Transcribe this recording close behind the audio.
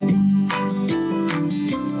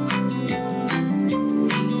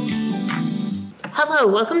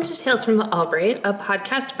Hello, welcome to Tales from the Albright, a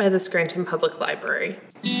podcast by the Scranton Public Library.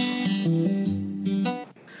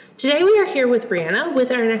 Today we are here with Brianna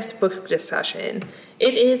with our next book discussion.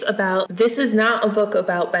 It is about This Is Not a Book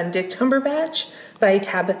About Benedict Cumberbatch by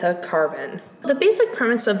Tabitha Carvan. The basic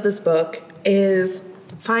premise of this book is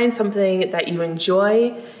find something that you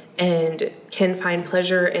enjoy and can find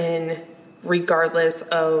pleasure in regardless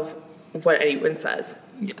of what anyone says.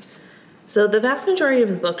 Yes. So the vast majority of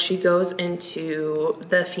the book, she goes into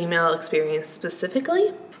the female experience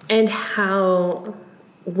specifically and how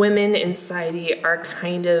women in society are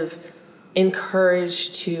kind of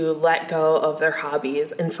encouraged to let go of their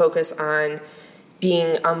hobbies and focus on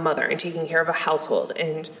being a mother and taking care of a household,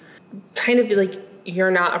 and kind of like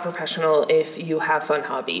you're not a professional if you have fun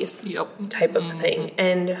hobbies type of thing.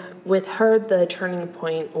 And with her, the turning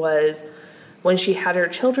point was when she had her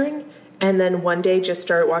children, and then one day just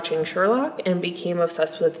started watching Sherlock and became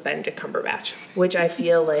obsessed with Benedict Cumberbatch, which I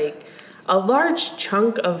feel like a large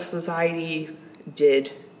chunk of society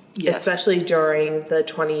did, especially during the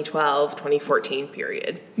 2012-2014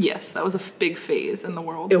 period. Yes, that was a big phase in the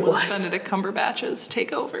world. It was. Benedict Cumberbatch's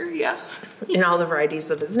takeover, yeah. And all the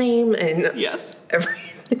varieties of his name and everything.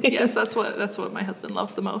 Yes, that's what my husband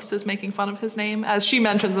loves the most, is making fun of his name, as she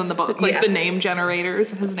mentions in the book, like the name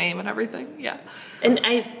generators of his name and everything. Yeah. And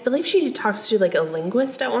I believe she talks to like a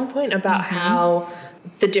linguist at one point about how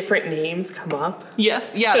the different names come up.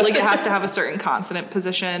 Yes, yeah, like it has to have a certain consonant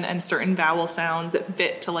position and certain vowel sounds that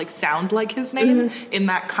fit to like sound like his name in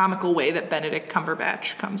that comical way that Benedict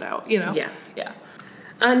Cumberbatch comes out, you know? Yeah.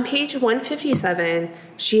 On page 157,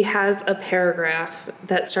 she has a paragraph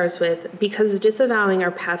that starts with, because disavowing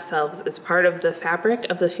our past selves is part of the fabric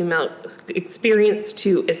of the female experience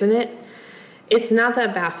too, isn't it? It's not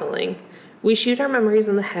that baffling. We shoot our memories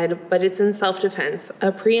in the head, but it's in self-defense,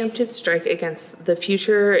 a preemptive strike against the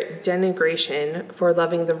future denigration for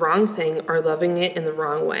loving the wrong thing or loving it in the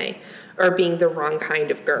wrong way, or being the wrong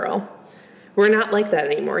kind of girl. We're not like that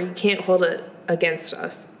anymore. You can't hold it against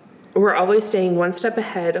us. We're always staying one step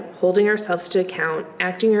ahead, holding ourselves to account,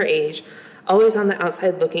 acting our age, always on the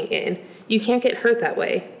outside looking in. You can't get hurt that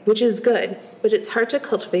way, which is good, but it's hard to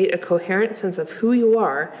cultivate a coherent sense of who you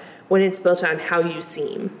are when it's built on how you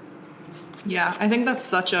seem. Yeah, I think that's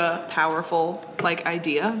such a powerful, like,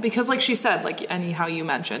 idea, because like she said, like, anyhow you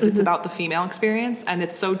mentioned, it's about the female experience, and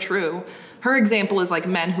it's so true. Her example is like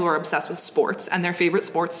men who are obsessed with sports and their favorite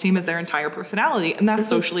sports team is their entire personality, and that's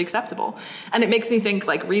socially acceptable. And it makes me think,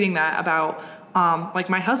 like, reading that about like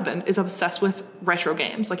my husband is obsessed with retro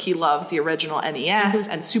games. Like, he loves the original NES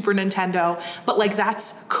and Super Nintendo, but like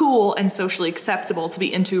that's cool and socially acceptable to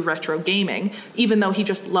be into retro gaming, even though he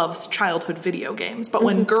just loves childhood video games. But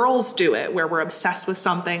when girls do it, where we're obsessed with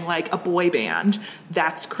something like a boy band,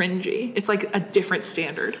 that's cringy. It's like a different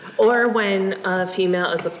standard. Or when a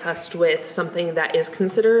female is obsessed with something that is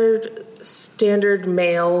considered standard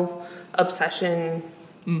male obsession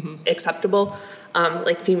acceptable.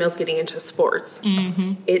 Like females getting into sports.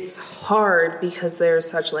 It's hard because there's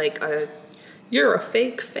such like you're a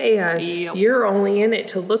fake fan. You're only in it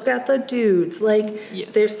to look at the dudes. Like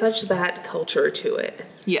there's such that culture to it.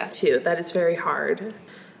 Too, that it's very hard.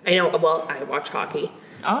 I know, well, I watch hockey.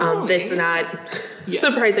 That's not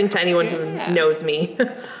surprising to anyone who knows me.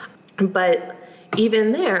 But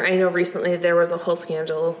even there, I know recently there was a whole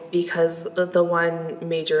scandal because the one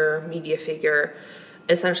major media figure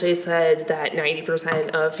essentially said that 90%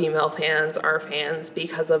 of female fans are fans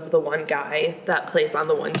because of the one guy that plays on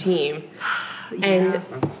the one team. And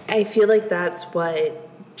I feel like that's what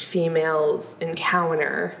females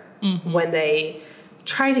encounter when they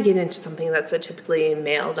try to get into something that's a typically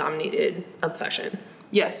male-dominated obsession.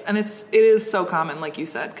 Yes, and it is so common, like you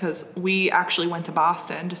said, because we actually went to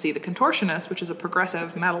Boston to see The Contortionists, which is a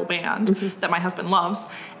progressive metal band that my husband loves.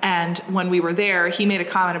 And when we were there, he made a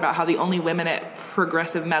comment about how the only women at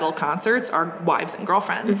progressive metal concerts are wives and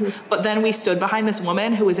girlfriends. But then we stood behind this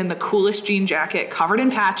woman who was in the coolest jean jacket, covered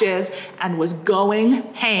in patches, and was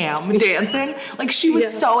going ham dancing. Like, she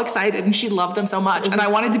was so excited, and she loved them so much. And I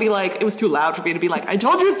wanted to be like, it was too loud for me to be like, I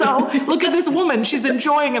told you so. Look at this woman. She's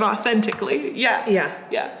enjoying it authentically. Yeah.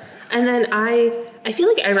 And then I feel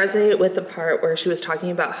like I resonated with the part where she was talking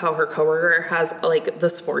about how her coworker has like the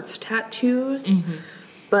sports tattoos.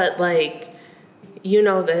 But like, you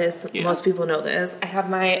know this, most people know this. I have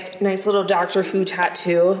my nice little Doctor Who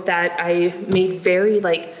tattoo that I made very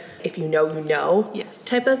like, if you know, you know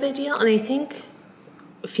type of a deal. And I think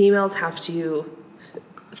females have to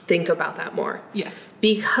think about that more. Yes.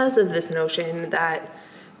 Because of this notion that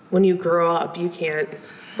when you grow up, you can't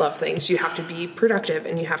love things. You have to be productive,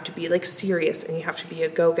 and you have to be like serious, and you have to be a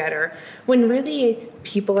go-getter, when really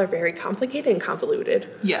people are very complicated and convoluted.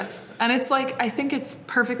 Yes. And it's like, I think it's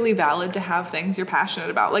perfectly valid to have things you're passionate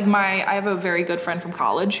about. Like I have a very good friend from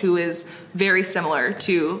college who is very similar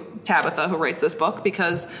to Tabitha, who writes this book,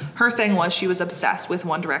 because her thing was she was obsessed with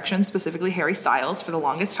One Direction, specifically Harry Styles, for the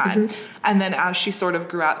longest time. And then as she sort of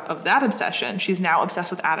grew out of that obsession, she's now obsessed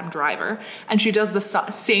with Adam Driver. And she does the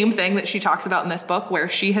same thing that she talks about in this book, where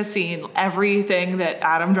she has seen everything that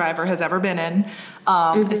Adam Driver has ever been in,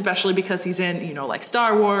 especially because he's in, you know, like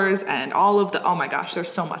Star Wars and all of the, oh my gosh,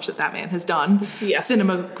 there's so much that man has done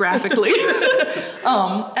cinematographically.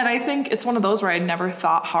 And I think it's one of those where I never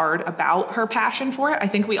thought hard about her passion for it. I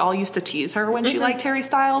think we all used to tease her when she liked Harry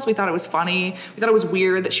Styles. We thought it was funny. We thought it was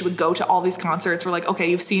weird that she would go to all these concerts. We're like, okay,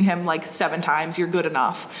 you've seen him like 7 times. You're good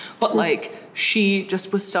enough. But like, she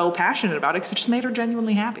just was so passionate about it because it just made her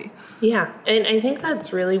genuinely happy. Yeah. And I think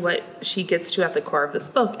that's really what she gets to at the core of this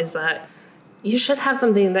book, is that you should have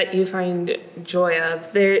something that you find joy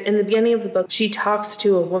of. There, in the beginning of the book, she talks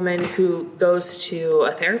to a woman who goes to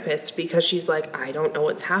a therapist because she's like, I don't know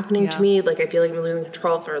what's happening to me. Like, I feel like I'm losing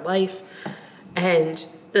control of her life. And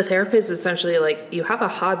the therapist is essentially like, you have a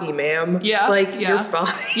hobby, ma'am. Yeah. Like, you're fine.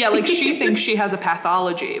 Yeah, like she thinks she has a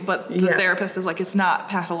pathology, but the therapist is like, it's not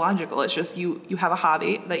pathological. It's just you have a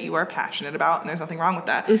hobby that you are passionate about, and there's nothing wrong with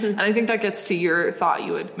that. And I think that gets to your thought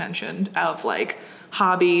you had mentioned of like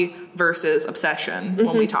hobby versus obsession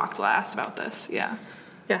when we talked last about this. Yeah.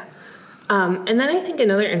 And then I think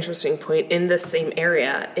another interesting point in this same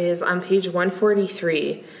area is on page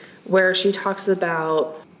 143, where she talks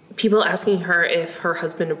about people asking her if her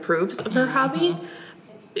husband approves of her hobby.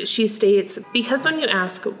 She states, because when you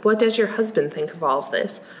ask, what does your husband think of all of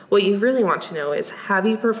this? What you really want to know is, have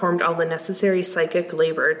you performed all the necessary psychic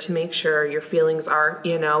labor to make sure your feelings are,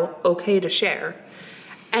 you know, okay to share?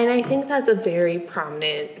 And I think that's a very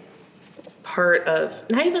prominent part of,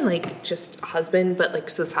 not even like just husband, but like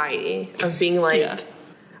society, of being like,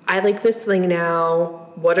 I like this thing now.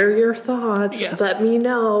 What are your thoughts? Let me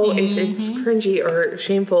know if it's cringy or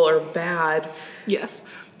shameful or bad. Yes.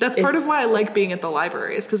 That's part of why I like being at the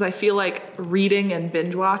library, is because I feel like reading and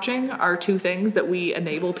binge watching are 2 things that we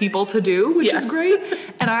enable people to do, which is great.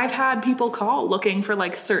 And I've had people call looking for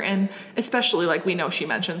like certain, especially like we know she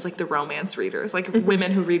mentions like the romance readers, like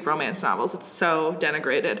women who read romance novels. It's so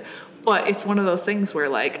denigrated. But it's one of those things where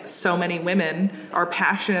like so many women are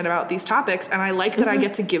passionate about these topics, and I like that I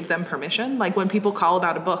get to give them permission. Like when people call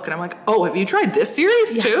about a book and I'm like, oh, have you tried this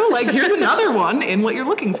series too? Like here's another one in what you're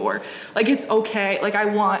looking for. Like it's okay. Like I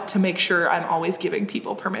want to make sure I'm always giving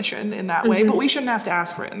people permission in that way, but we shouldn't have to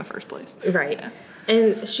ask for it in the first place. Right. Yeah.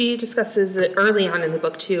 And she discusses it early on in the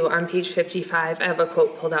book too. On page 55, I have a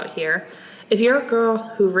quote pulled out here. If you're a girl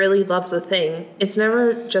who really loves a thing, it's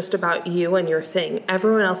never just about you and your thing.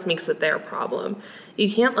 Everyone else makes it their problem.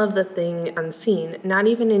 You can't love the thing unseen, not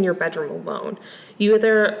even in your bedroom alone. You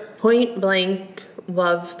either point blank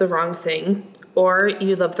love the wrong thing, or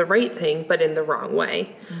you love the right thing, but in the wrong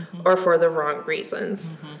way, or for the wrong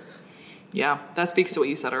reasons. Yeah, that speaks to what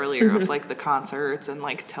you said earlier of like the concerts and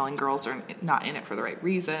like telling girls they're not in it for the right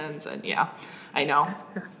reasons. And I know.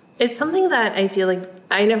 It's something that I feel like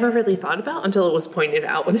I never really thought about until it was pointed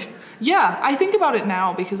out. Yeah, I think about it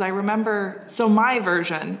now because I remember, so my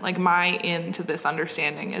version, like my into this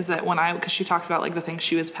understanding is that because she talks about like the things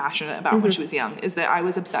she was passionate about when she was young, is that I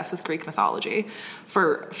was obsessed with Greek mythology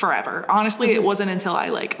for forever. Honestly, it wasn't until I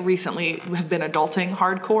like recently have been adulting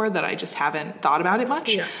hardcore that I just haven't thought about it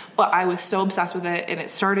much. Yeah. But I was so obsessed with it, and it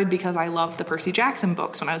started because I loved the Percy Jackson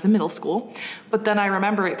books when I was in middle school. But then I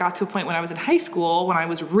remember it got to a point when I was in high school when I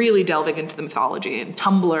was really delving into the mythology and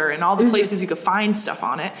Tumblr and all the places you could find stuff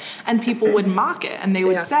on it, and people would mock it, and they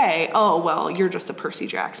would say, oh, well, you're just a Percy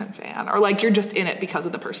Jackson fan, or like you're just in it because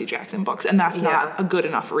of the Percy Jackson books, and that's not a good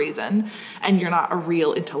enough reason, and you're not a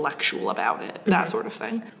real intellectual about it, that sort of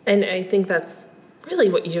thing. And I think that's really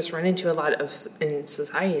what you just run into a lot of in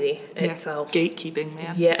society itself. Gatekeeping,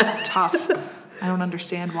 man. Yeah. It's tough. I don't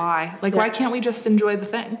understand why. Like, why can't we just enjoy the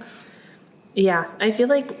thing? Yeah, I feel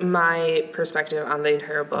like my perspective on the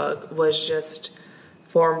entire book was just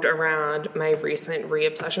formed around my recent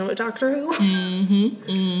re-obsession with Doctor Who.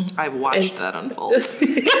 I've watched that unfold.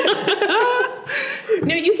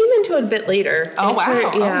 No, you came into it a bit later. Oh, wow.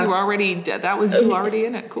 Oh, you already did. That was you already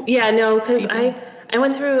in it. Cool. Yeah, no, because I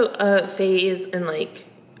went through a phase in, like,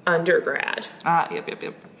 undergrad.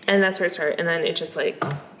 Yep. And that's where it started. And then it just like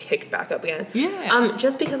kicked back up again. Yeah.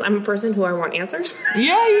 Just because I'm a person who I want answers.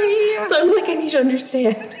 Yeah. So I'm like, I need to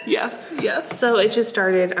understand. Yes. So it just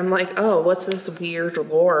started, I'm like, oh, what's this weird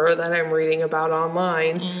lore that I'm reading about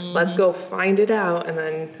online? Let's go find it out. And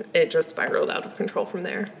then it just spiraled out of control from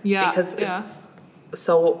there. Yeah. Because it's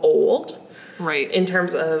so old. Right. In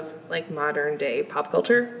terms of like modern day pop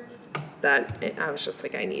culture. That I was just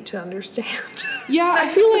like, I need to understand. Yeah, I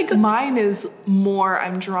feel like mine is more,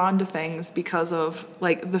 I'm drawn to things because of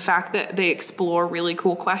like the fact that they explore really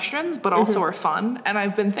cool questions, but also are fun. And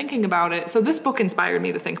I've been thinking about it. So this book inspired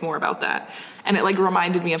me to think more about that. And it like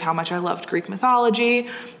reminded me of how much I loved Greek mythology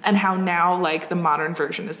and how now like the modern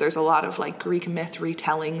version is there's a lot of like Greek myth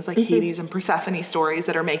retellings, like Hades and Persephone stories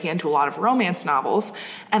that are making into a lot of romance novels.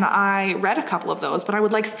 And I read a couple of those, but I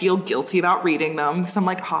would like feel guilty about reading them because I'm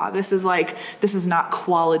like, this is not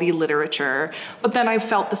quality literature. But then I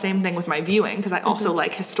felt the same thing with my viewing because I also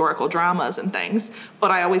like historical dramas and things.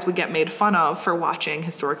 But I always would get made fun of for watching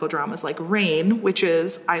historical dramas like Rain, which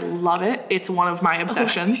is, I love it. It's one of my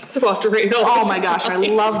obsessions. Watch Rain all Oh my gosh, I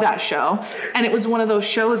love that show. And it was one of those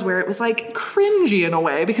shows where it was like cringy in a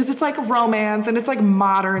way because it's like romance and it's like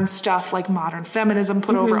modern stuff, like modern feminism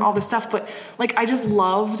put over all this stuff. But like I just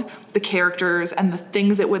loved the characters and the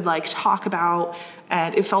things it would like talk about.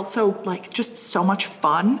 And it felt so like just so much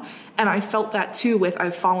fun. And I felt that too with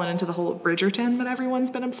I've fallen into the whole Bridgerton that everyone's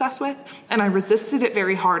been obsessed with. And I resisted it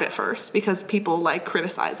very hard at first because people like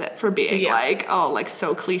criticize it for being like, like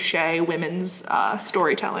so cliche women's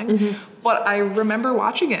storytelling. But I remember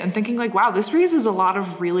watching it and thinking like, wow, this raises a lot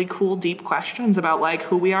of really cool, deep questions about like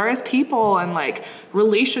who we are as people and like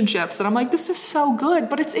relationships. And I'm like, this is so good,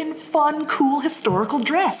 but it's in fun, cool, historical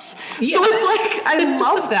dress. Yeah. So it's like, I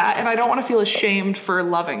love that. And I don't want to feel ashamed for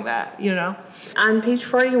loving that, you know? On page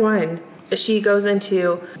 41, she goes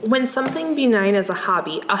into, when something benign as a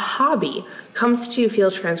hobby comes to feel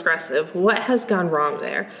transgressive, what has gone wrong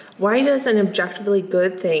there? Why does an objectively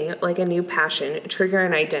good thing, like a new passion, trigger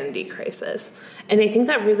an identity crisis? And I think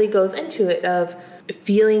that really goes into it of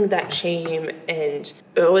feeling that shame and,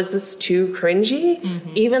 is this too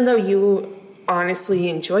cringy? Even though you honestly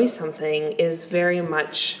enjoy something is very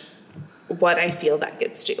much what I feel that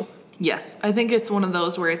gets to. Yes, I think it's one of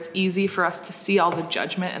those where it's easy for us to see all the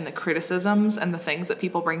judgment and the criticisms and the things that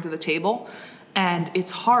people bring to the table. And it's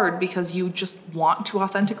hard because you just want to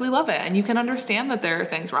authentically love it. And you can understand that there are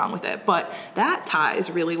things wrong with it. But that ties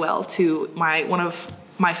really well to one of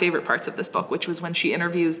my favorite parts of this book, which was when she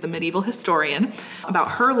interviews the medieval historian about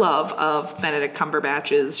her love of Benedict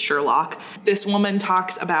Cumberbatch's Sherlock. This woman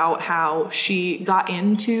talks about how she got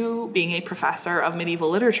into being a professor of medieval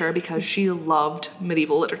literature because she loved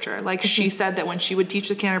medieval literature. Like she said that when she would teach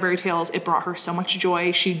the Canterbury Tales, it brought her so much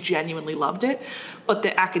joy. She genuinely loved it. But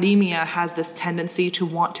the academia has this tendency to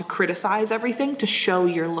want to criticize everything to show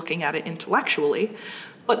you're looking at it intellectually.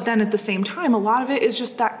 But then at the same time, a lot of it is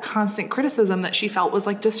just that constant criticism that she felt was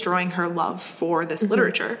like destroying her love for this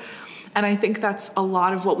literature. And I think that's a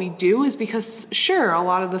lot of what we do is because, sure, a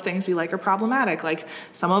lot of the things we like are problematic. Like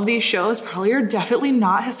some of these shows probably are definitely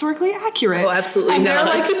not historically accurate. Oh, absolutely and not. And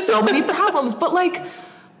there are like so many problems. But like,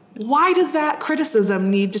 why does that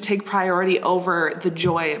criticism need to take priority over the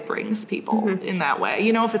joy it brings people in that way?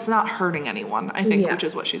 You know, if it's not hurting anyone, I think, which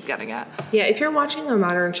is what she's getting at. Yeah, if you're watching a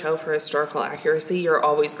modern show for historical accuracy, you're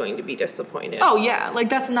always going to be disappointed. Oh, yeah. Like,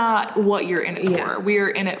 that's not what you're in it for. We're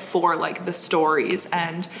in it for, like, the stories,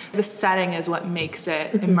 and the setting is what makes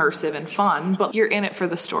it immersive and fun, but you're in it for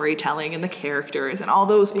the storytelling and the characters and all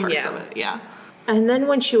those parts of it, And then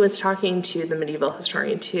when she was talking to the medieval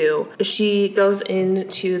historian too, she goes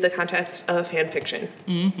into the context of fan fiction,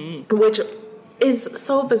 which is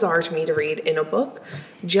so bizarre to me to read in a book,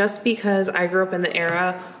 just because I grew up in the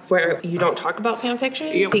era where you don't talk about fan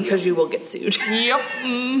fiction because you will get sued.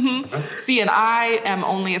 See, and I am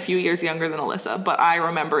only a few years younger than Alyssa, but I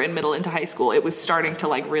remember in middle into high school, it was starting to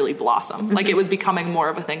like really blossom. Like it was becoming more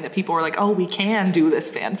of a thing that people were like, oh, we can do this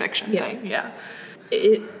fan fiction thing.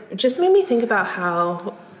 It just made me think about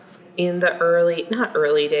how in the not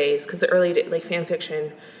early days, because the early like fan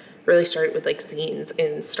fiction really started with like zines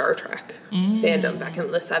in Star Trek fandom back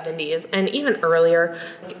in the 70s and even earlier.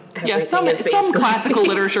 Some classical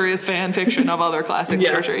literature is fan fiction of other classic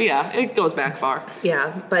literature. Yeah, it goes back far.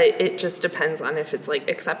 Yeah, but it just depends on if it's like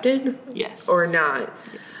accepted or not.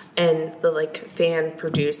 And the like fan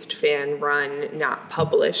produced, fan run, not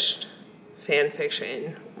published fan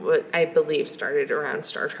fiction, what I believe started around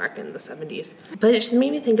Star Trek in the 70s. But it just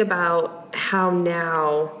made me think about how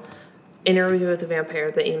now Interview with the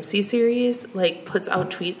Vampire, the AMC series, like puts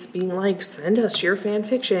out tweets being like, send us your fan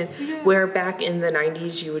fiction, where back in the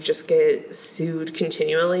 90s you would just get sued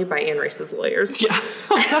continually by Anne Rice's lawyers. Yeah.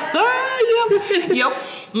 Yep.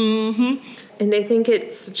 Mm-hmm. And I think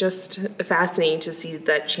it's just fascinating to see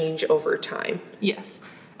that change over time. Yes.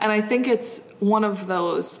 And I think it's one of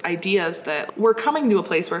those ideas that we're coming to a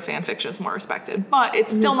place where fan fiction is more respected, but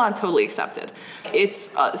it's still not totally accepted.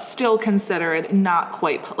 It's still considered not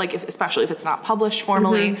quite, like, especially if it's not published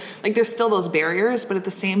formally, like there's still those barriers, but at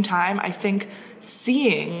the same time, I think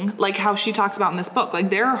seeing, like how she talks about in this book, like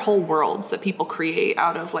there are whole worlds that people create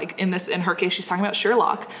out of, like in her case, she's talking about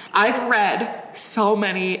Sherlock. I've read so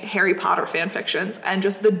many Harry Potter fan fictions, and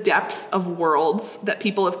just the depth of worlds that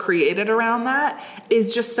people have created around that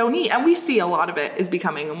is just so neat. And we see a lot of it is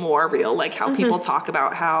becoming more real, like how people talk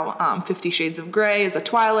about how 50 Shades of Grey is a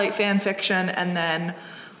Twilight fan fiction, and then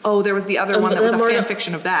there was the other one that was a fan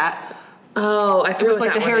fiction of that. Oh, I forgot. It was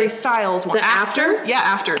like the Harry Styles one. The After? Yeah,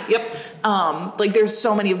 After. Yep. Like there's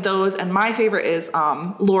so many of those, and my favorite is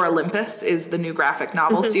Lore Olympus is the new graphic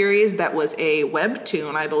novel series that was a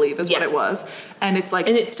webtoon, I believe is what it was. And it's like,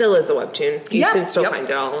 and it still is a webtoon. You can still find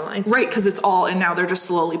it all online. Right, because it's all, and now they're just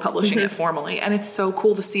slowly publishing it formally. And it's so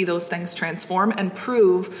cool to see those things transform and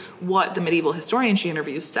prove what the medieval historian she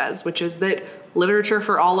interviews says, which is that literature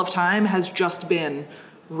for all of time has just been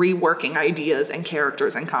reworking ideas and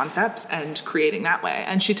characters and concepts and creating that way.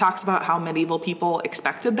 And she talks about how medieval people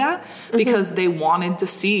expected that because they wanted to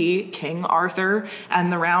see King Arthur and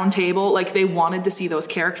the Round Table. Like they wanted to see those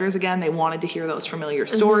characters again. They wanted to hear those familiar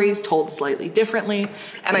stories told slightly differently.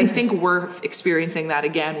 And I think we're experiencing that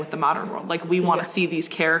again with the modern world. Like we want to see these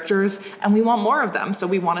characters and we want more of them. So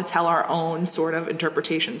we want to tell our own sort of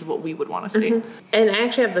interpretations of what we would want to see. And I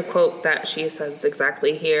actually have the quote that she says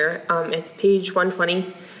exactly here. It's page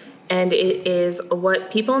 120. And it is,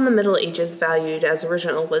 what people in the Middle Ages valued as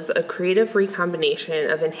original was a creative recombination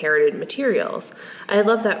of inherited materials. I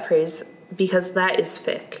love that phrase because that is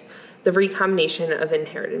fic, the recombination of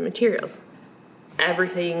inherited materials.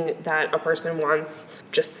 Everything that a person wants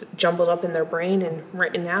just jumbled up in their brain and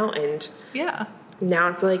written out. And now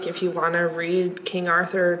it's like, if you want to read King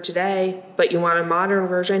Arthur today, but you want a modern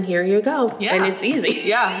version, here you go. Yeah. And it's easy.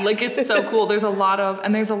 Yeah, like it's so cool. There's a lot of,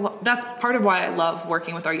 and that's part of why I love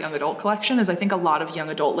working with our young adult collection, is I think a lot of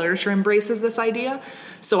young adult literature embraces this idea.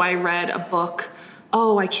 So I read a book,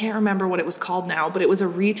 I can't remember what it was called now, but it was a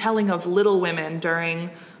retelling of Little Women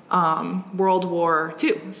during World War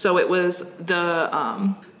II. So it was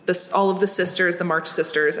all of the sisters, the March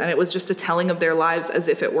sisters, and it was just a telling of their lives as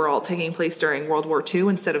if it were all taking place during World War II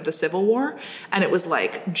instead of the Civil War. And it was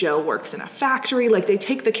like Jo works in a factory. Like they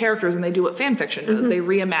take the characters and they do what fan fiction does. They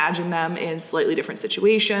reimagine them in slightly different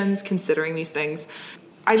situations, considering these things.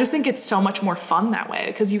 I just think it's so much more fun that way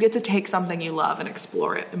because you get to take something you love and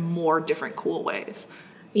explore it in more different cool ways.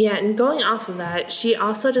 Yeah, and going off of that, she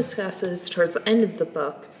also discusses towards the end of the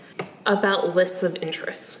book about lists of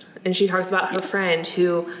interest. And she talks about her friend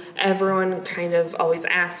who everyone kind of always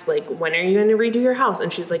asks, like, when are you going to redo your house?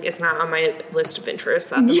 And she's like, it's not on my list of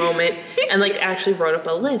interests at the moment. And, like, actually wrote up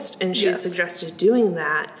a list. And she suggested doing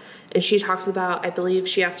that. And she talks about, I believe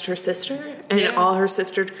she asked her sister, and all her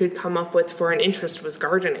sister could come up with for an interest was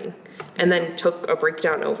gardening. And then took a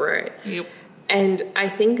breakdown over it. Yep. And I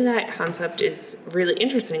think that concept is really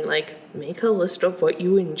interesting. Like, make a list of what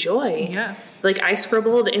you enjoy. Yes. Like, I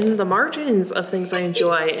scribbled in the margins of things I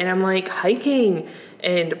enjoy, and I'm like hiking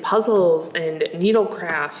and puzzles and needle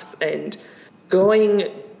crafts and going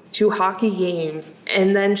to hockey games.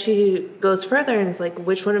 And then she goes further and is like,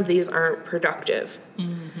 which one of these aren't productive?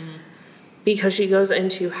 Because she goes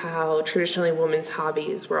into how traditionally women's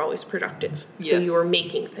hobbies were always productive. Yes. So you were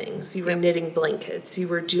making things, you were knitting blankets, you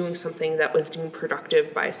were doing something that was deemed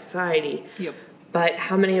productive by society. Yep. But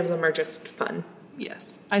how many of them are just fun?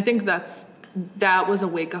 Yes. I think that was a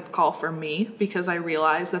wake-up call for me because I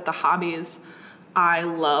realized that the hobbies I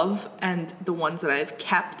love and the ones that I've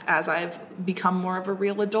kept as I've become more of a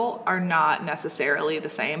real adult are not necessarily the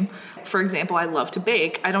same. For example, I love to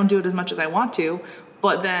bake. I don't do it as much as I want to,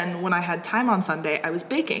 but then when I had time on Sunday, I was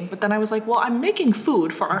baking. But then I was like, well, I'm making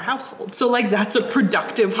food for our household. So, like, that's a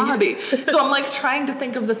productive hobby. So I'm, like, trying to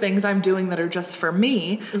think of the things I'm doing that are just for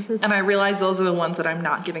me. And I realize those are the ones that I'm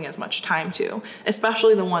not giving as much time to,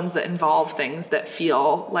 especially the ones that involve things that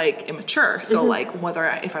feel, like, immature. So, like,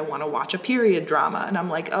 if I want to watch a period drama, and I'm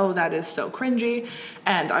like, oh, that is so cringy.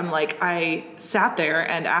 And I'm like, I sat there,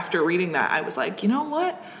 and after reading that, I was like, you know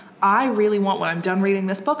what? I really want, when I'm done reading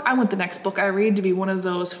this book, I want the next book I read to be one of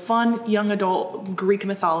those fun young adult Greek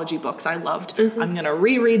mythology books I loved. I'm going to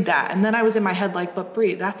reread that. And then I was in my head like, but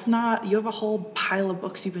Brie, that's not, you have a whole pile of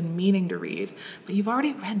books you've been meaning to read, but you've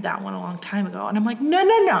already read that one a long time ago. And I'm like,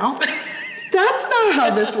 no. That's not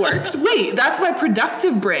how this works. Wait, that's my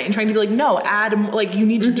productive brain trying to be like, no, add, like, you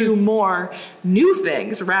need to do more new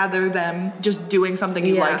things rather than just doing something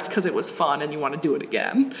you liked because it was fun and you want to do it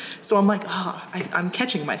again. So I'm like, I'm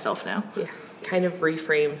catching myself now. Yeah, kind of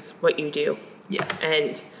reframes what you do. Yes.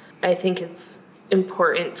 And I think it's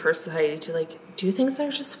important for society to, like, do things that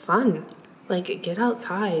are just fun. Like, get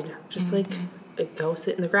outside. Just, like, go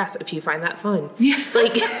sit in the grass if you find that fun. Yeah.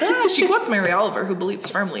 Like, she quotes Mary Oliver, who believes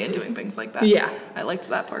firmly in doing things like that. Yeah. I liked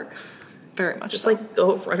that part. Very much just so. like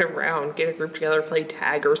go run around, get a group together, play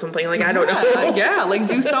tag or something. Like, I don't know. Yeah, like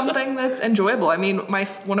do something that's enjoyable. I mean,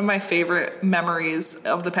 one of my favorite memories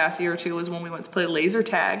of the past year or two was when we went to play laser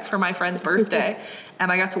tag for my friend's birthday. And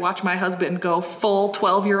I got to watch my husband go full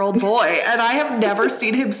 12-year-old boy. And I have never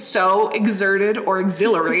seen him so exerted or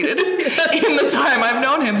exhilarated in the time I've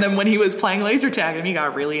known him than when he was playing laser tag and he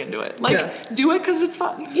got really into it. Like, do it because it's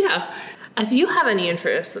fun. Yeah. If you have any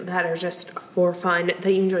interests that are just for fun that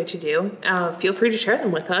you enjoy to do, feel free to share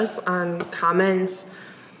them with us on comments,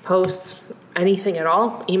 posts, anything at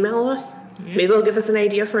all. Email us. Maybe it'll give us an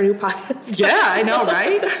idea for a new podcast. Yeah, I know,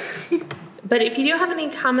 right? But if you do have any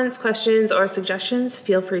comments, questions, or suggestions,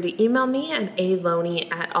 feel free to email me at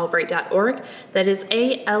aloney@albright.org. That is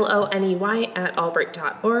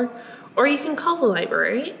ALONEY@albright.org. Or you can call the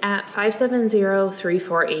library at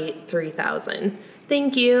 570-348-3000.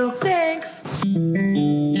 Thank you. Thanks.